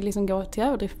tycka att det liksom går till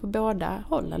överdrift på båda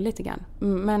hållen lite grann.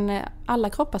 Men alla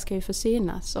kroppar ska ju få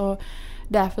synas och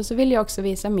därför så vill jag också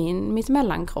visa mitt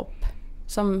mellankropp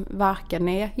som varken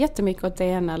är jättemycket åt det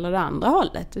ena eller det andra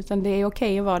hållet, utan det är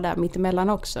okej att vara där mittemellan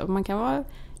också. Man kan vara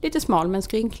lite smal men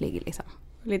skrynklig liksom.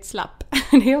 Lite slapp.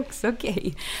 Det är också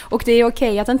okej. Och det är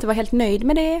okej att inte vara helt nöjd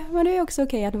med det, men det är också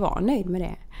okej att vara nöjd med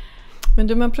det.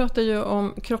 Men man pratar ju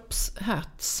om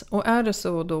kroppshets, och är det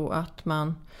så då att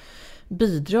man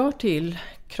bidrar till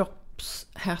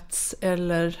kroppshets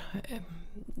eller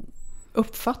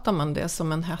uppfattar man det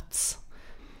som en hets?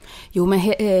 Jo, men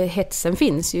hetsen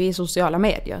finns ju i sociala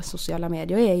medier. Sociala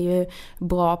medier är ju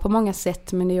bra på många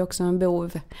sätt, men det är också en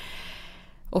bov.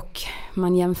 Och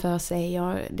man jämför sig,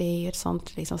 och det är ju ett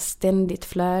sånt liksom ständigt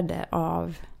flöde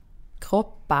av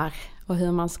kroppar och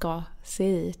hur man ska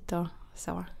se ut och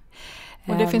så.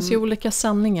 Och det finns ju olika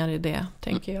sanningar i det,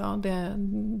 tänker jag.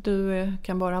 Du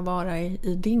kan bara vara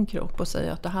i din kropp och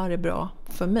säga att det här är bra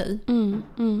för mig.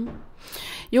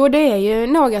 Jo, det är ju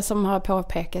några som har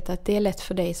påpekat att det är lätt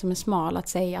för dig som är smal att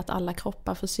säga att alla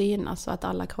kroppar får synas och att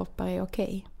alla kroppar är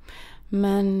okej.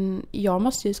 Men jag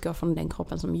måste ju gå från den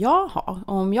kroppen som jag har.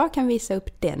 Och om jag kan visa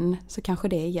upp den så kanske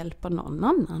det hjälper någon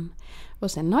annan.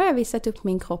 Och sen har jag visat upp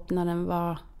min kropp när den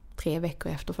var 3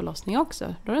 veckor efter förlossning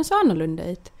också. Då den så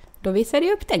annorlunda ut. Då visade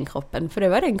jag upp den kroppen, för det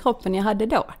var den kroppen jag hade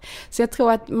då. Så jag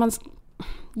tror att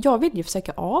jag vill ju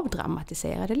försöka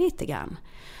avdramatisera det lite grann.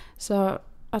 Så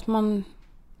att men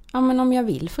om jag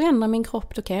vill förändra min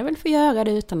kropp, då kan jag väl få göra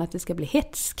det utan att det ska bli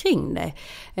hets kring det.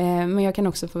 Men jag kan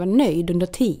också få vara nöjd under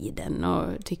tiden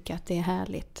och tycka att det är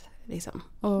härligt. Liksom.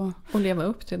 Och leva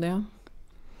upp till det.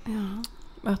 Ja.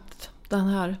 Att den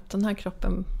här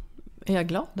kroppen är jag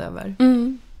glad över.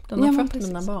 Den har fött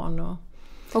mina barn.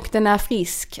 Och den är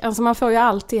frisk. Alltså man får ju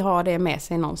alltid ha det med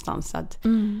sig någonstans. Att,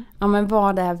 men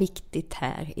vad är viktigt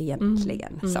här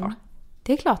egentligen? Så.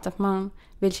 Det är klart att man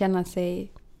vill känna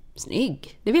sig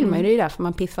snygg. Det vill man ju, det är därför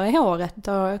man piffar i håret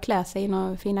och klär sig i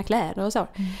några fina kläder och så.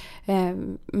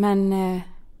 Men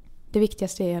det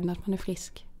viktigaste är ändå att man är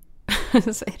frisk.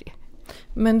 Så är det.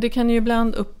 Men det kan ju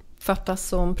ibland uppfattas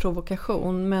som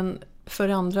provokation, men för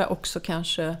andra också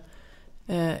kanske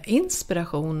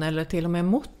inspiration eller till och med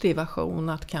motivation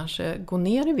att kanske gå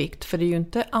ner i vikt. För det är ju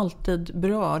inte alltid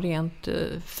bra rent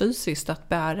fysiskt att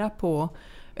bära på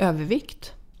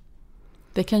övervikt.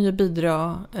 Det kan ju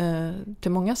bidra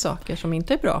till många saker som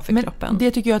inte är bra för kroppen.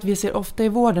 Det tycker jag att vi ser ofta i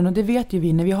vården, och det vet ju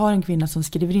vi när vi har en kvinna som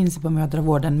skriver in sig på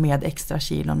mödravården med extra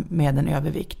kilon med en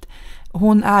övervikt.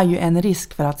 Hon är ju en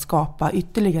risk för att skapa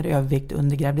ytterligare övervikt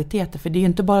under graviditeten. För det är ju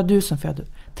inte bara du som föder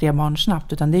 3 barn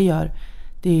snabbt, utan det är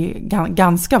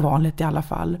ganska vanligt i alla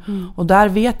fall. Och där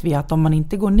vet vi att om man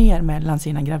inte går ner mellan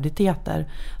sina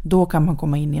graviditeter, då kan man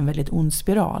komma in i en väldigt ond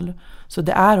spiral. Så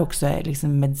det är också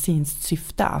liksom medicinskt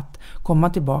syfte att komma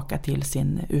tillbaka till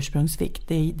sin ursprungsvikt.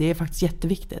 Det är faktiskt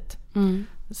jätteviktigt.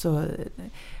 Så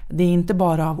det är inte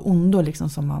bara av ondo liksom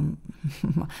som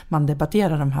man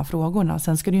debatterar de här frågorna.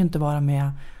 Sen ska det ju inte vara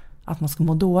med att man ska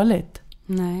må dåligt.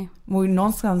 Nej. Och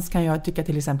någonstans kan jag tycka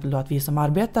till exempel då att vi som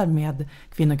arbetar med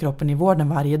kvinnokroppen i vården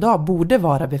varje dag borde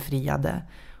vara befriade.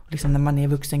 Liksom när man är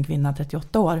vuxen kvinna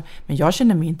 38 år. Men jag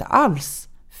känner mig inte alls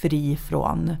fri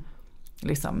från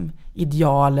liksom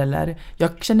ideal, eller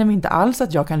jag känner mig inte alls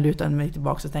att jag kan luta mig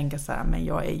tillbaka och tänka så här, men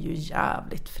jag är ju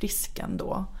jävligt frisk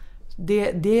ändå.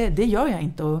 Det gör jag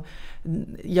inte, och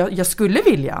jag skulle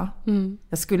vilja.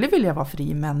 Jag skulle vilja vara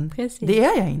fri, men precis. Det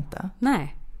är jag inte.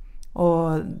 Nej.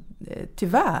 Och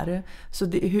tyvärr, så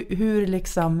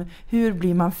hur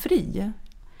blir man fri?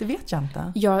 Det vet jag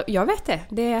inte. Jag vet det.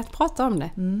 Det är att prata om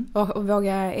det. Och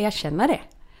våga erkänna det.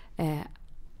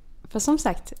 För som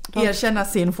sagt... Erkänna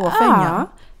sin fåfänga. Ja,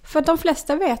 för de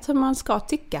flesta vet hur man ska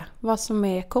tycka. Vad som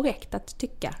är korrekt att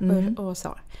tycka. Och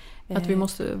så. Att vi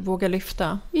måste våga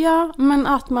lyfta. Ja, men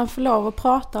att man får lov att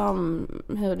prata om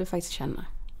hur du faktiskt känner.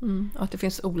 Att det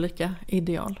finns olika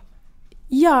ideal.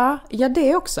 Ja,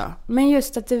 det också. Men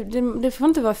just att det får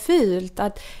inte vara fult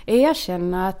att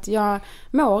erkänna att jag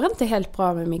mår inte helt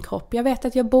bra med min kropp. Jag vet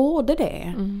att jag borde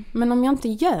det. Men om jag inte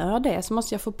gör det så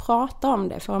måste jag få prata om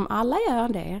det. För om alla gör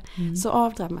det så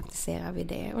avdramatiserar vi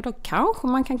det. Och då kanske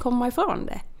man kan komma ifrån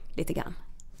det lite grann.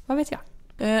 Vad vet jag?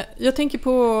 Jag tänker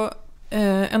på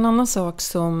en annan sak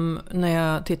som när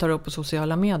jag tittar upp på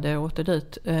sociala medier och åter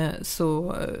dit,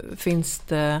 så finns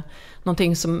det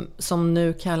någonting som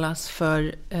nu kallas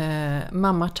för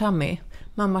Mamma Tummy.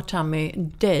 Mamma Tummy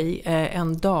Day är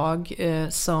en dag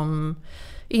som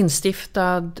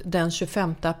instiftad den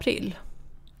 25 april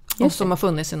och som har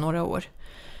funnits i några år.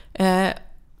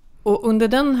 Och under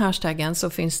den hashtaggen så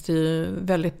finns det ju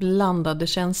väldigt blandade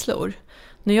känslor.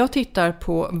 När jag tittar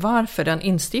på varför den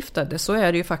instiftades så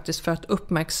är det ju faktiskt för att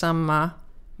uppmärksamma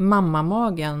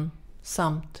mammamagen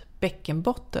samt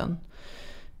bäckenbotten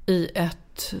i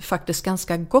ett faktiskt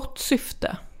ganska gott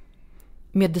syfte.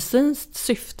 Medicinskt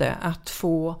syfte att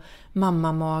få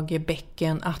mammamage,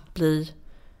 bäcken att bli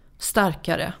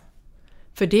starkare.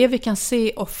 För det vi kan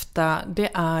se ofta, det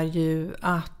är ju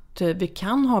att vi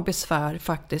kan ha besvär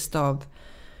faktiskt av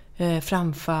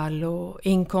framfall och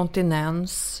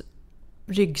inkontinens,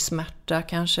 ryggsmärta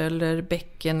kanske, eller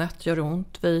bäckenet gör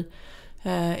ont,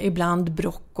 ibland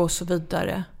brock och så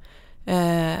vidare.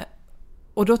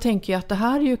 Och då tänker jag att det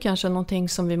här är ju kanske någonting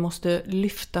som vi måste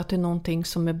lyfta till någonting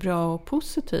som är bra och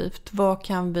positivt. Vad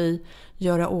kan vi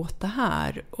göra åt det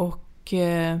här? Och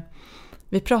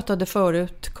vi pratade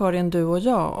förut, Karin, du och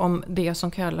jag, om det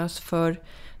som kallas för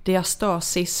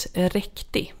diastasis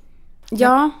recti.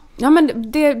 Ja,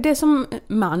 men det som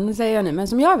man säger nu, men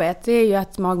som jag vet, det är ju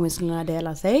att magmusklerna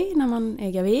delar sig när man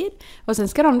är gravid. Och sen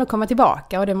ska de då komma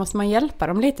tillbaka och det måste man hjälpa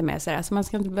dem lite med. Så man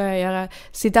ska inte börja göra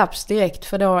sit-ups direkt,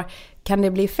 för då kan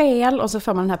det bli fel och så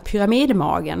får man den här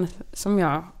pyramidmagen som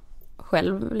jag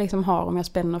själv liksom har om jag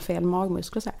spänner fel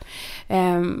magmuskler. Så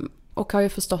och har ju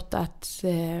förstått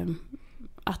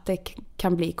att det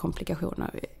kan bli komplikationer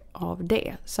av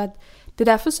det. Så att det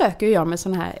där försöker jag med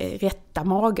såna här rätta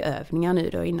magövningar nu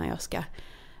då innan jag ska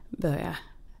börja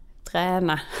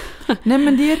träna. Nej,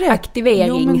 men det är rätt.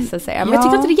 Aktivering så att säga. Men jag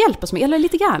tycker inte det hjälper så mycket, eller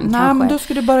lite grann kanske. Nej, men då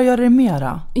ska du bara göra det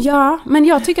mera. Ja, men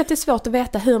jag tycker att det är svårt att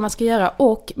veta hur man ska göra.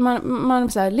 Och man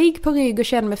så här, ligg på rygg och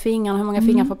känn med fingrarna hur många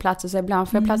fingrar får plats. Och så ibland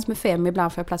får jag plats med 5,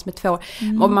 ibland får jag plats med 2.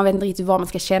 Och man vet inte riktigt vad man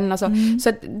ska känna. Så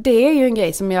att det är ju en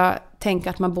grej som jag tänker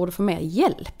att man borde få mer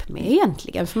hjälp med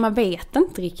egentligen. För man vet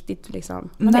inte riktigt liksom.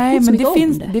 Nej, men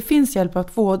det finns hjälp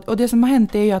att få. Och det som har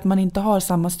hänt är ju att man inte har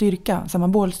samma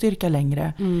bålstyrka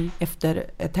längre efter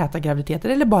täta graviditeter.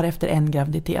 Eller bara efter en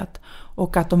graviditet.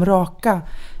 Och att de raka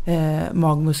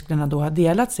magmusklerna då har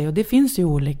delat sig. Och det finns ju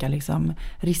olika liksom,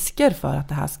 risker för att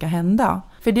det här ska hända.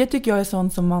 För det tycker jag är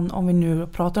sånt som man, om vi nu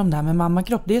pratar om det här med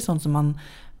mammakropp, det är sånt som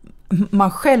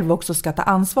man själv också ska ta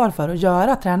ansvar för att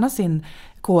göra. Träna sin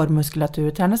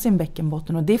kårmuskulatur, träna sin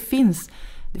bäckenbotten. Och det finns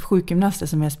sjukgymnaster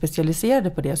som är specialiserade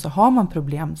på det. Så har man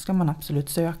problem ska man absolut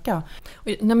söka.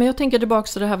 Nej, men jag tänker tillbaka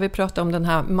till det här vi pratade om, den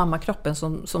här mammakroppen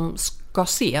som ska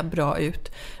se bra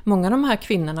ut. Många av de här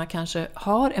kvinnorna kanske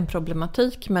har en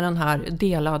problematik med den här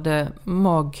delade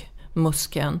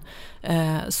magmuskeln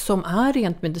som är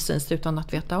rent medicinskt utan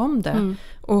att veta om det.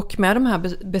 Och med de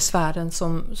här besvären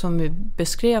som vi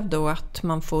beskrev då, att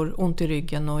man får ont i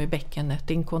ryggen och i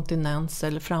bäckenet, inkontinens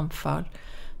eller framfall,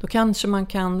 då kanske man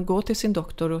kan gå till sin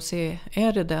doktor och se,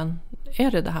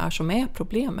 är det här som är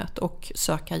problemet, och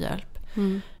söka hjälp.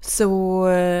 Så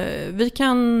vi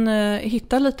kan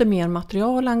hitta lite mer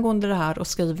material angående det här och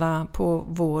skriva på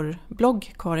vår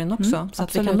blogg, Karin, också. Så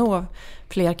att vi kan nå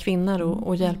fler kvinnor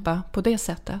och hjälpa på det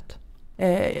sättet.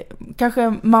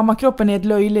 Kanske mammakroppen är ett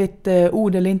löjligt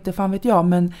ord eller inte, fan vet jag.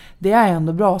 Men det är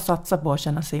ändå bra att satsa på att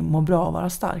känna sig må bra och vara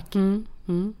stark.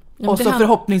 Och så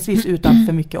förhoppningsvis utan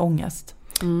för mycket ångest.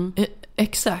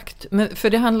 Exakt, men för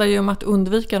det handlar ju om att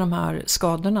undvika de här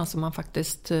skadorna som man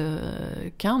faktiskt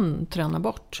kan träna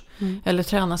bort. Eller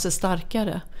träna sig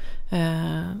starkare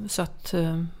så att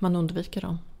man undviker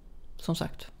dem, som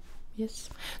sagt. Yes.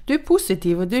 Du är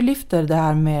positiv och du lyfter det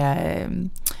här med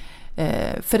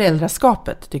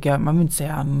föräldraskapet, tycker jag. Man vill inte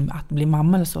säga att bli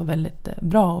mamma eller så, väldigt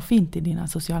bra och fint i dina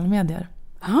sociala medier.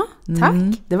 Ja, tack.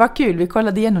 Det var kul, vi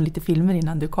kollade igenom lite filmer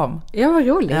innan du kom. Ja, vad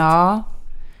roligt. Ja.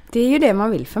 Det är ju det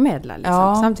man vill förmedla liksom.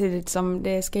 Ja. Samtidigt som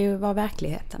det ska ju vara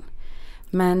verkligheten.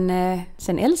 Men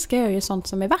sen älskar jag ju sånt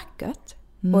som är vackert.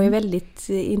 Och är väldigt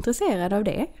intresserad av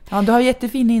det. Ja, du har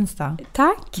jättefin Insta.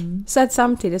 Tack. Så att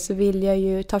samtidigt så vill jag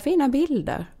ju ta fina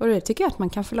bilder. Och det tycker jag att man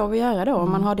kan få lov att göra då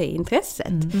om man har det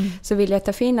intresset. Så vill jag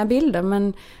ta fina bilder,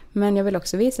 men jag vill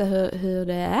också visa hur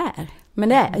det är. Men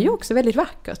det är ju också väldigt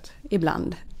vackert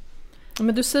ibland.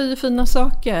 Men du säger fina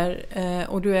saker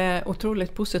och du är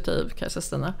otroligt positiv,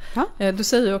 Kajsa-Stina. Ja. Du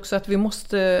säger också att vi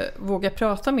måste våga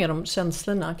prata mer om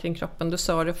känslorna kring kroppen. Du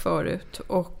sa det förut.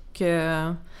 Och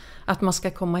att man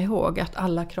ska komma ihåg att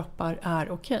alla kroppar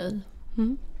är okej.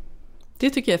 Det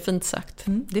tycker jag är fint sagt.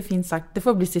 Det är fint sagt. Det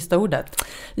får bli sista ordet.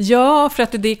 Ja, för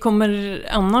att det kommer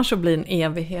annars att bli en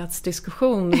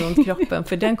evighetsdiskussion runt kroppen.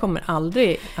 För den kommer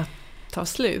aldrig att ta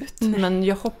slut. Men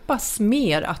jag hoppas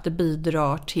mer att det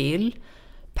bidrar till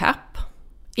pepp,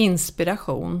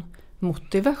 inspiration,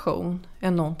 motivation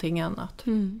än någonting annat.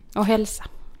 Och hälsa.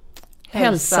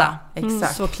 Hälsa,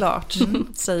 exakt. Såklart,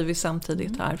 säger vi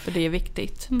samtidigt här, för det är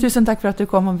viktigt. Tusen tack för att du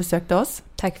kom och besökte oss.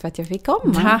 Tack för att jag fick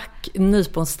komma. Tack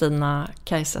Nypon-Stina,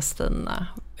 Kajsa-Stina.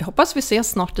 Jag hoppas vi ses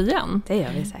snart igen. Det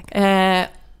gör vi säkert.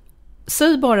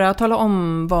 Säg bara, tala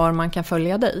om var man kan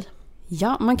följa dig.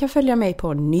 Ja, man kan följa mig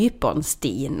på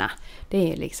Nypon-Stina.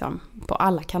 Det är liksom på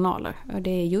alla kanaler. Och det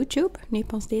är YouTube,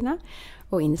 Nypon-Stina.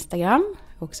 Och Instagram,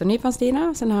 också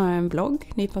Nypon-Stina. Sen har jag en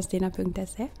blogg,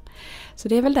 nyponstina.se. Så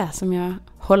det är väl där som jag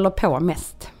håller på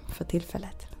mest för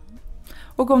tillfället.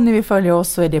 Och om ni vill följa oss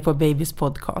så är det på Babys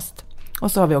podcast.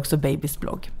 Och så har vi också Babys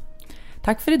blogg.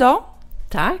 Tack för idag.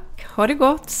 Tack, ha det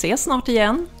gott. Ses snart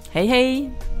igen. Hej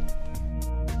hej!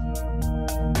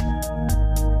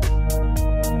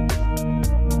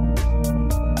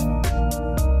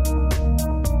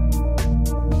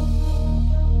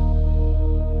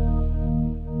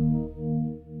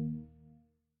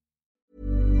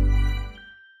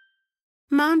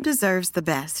 Mom deserves the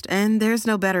best, and there's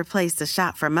no better place to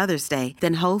shop for Mother's Day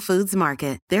than Whole Foods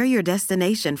Market. They're your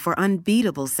destination for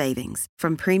unbeatable savings,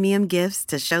 from premium gifts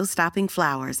to show-stopping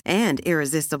flowers and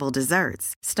irresistible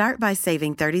desserts. Start by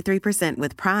saving 33%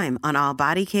 with Prime on all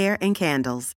body care and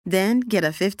candles. Then get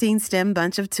a 15-stem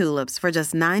bunch of tulips for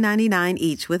just $9.99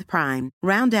 each with Prime.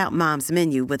 Round out Mom's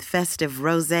menu with festive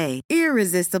rosé,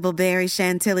 irresistible berry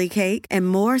chantilly cake, and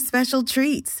more special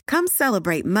treats. Come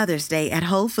celebrate Mother's Day at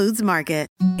Whole Foods Market.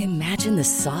 Imagine the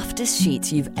softest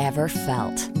sheets you've ever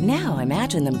felt. Now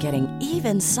imagine them getting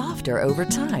even softer over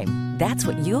time. That's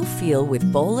what you'll feel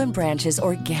with Boll & Branch's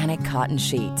organic cotton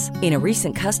sheets. In a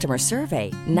recent customer survey,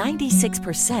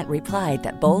 96% replied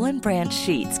that Boll & Branch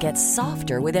sheets get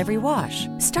softer with every wash.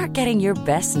 Start getting your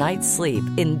best night's sleep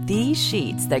in these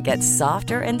sheets that get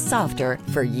softer and softer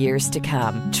for years to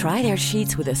come. Try their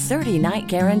sheets with a 30-night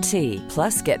guarantee.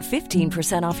 Plus, get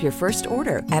 15% off your first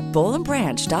order at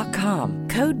bollandbranch.com.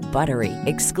 Code BUTTERY.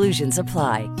 Exclusions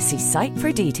apply. See site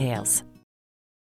for details.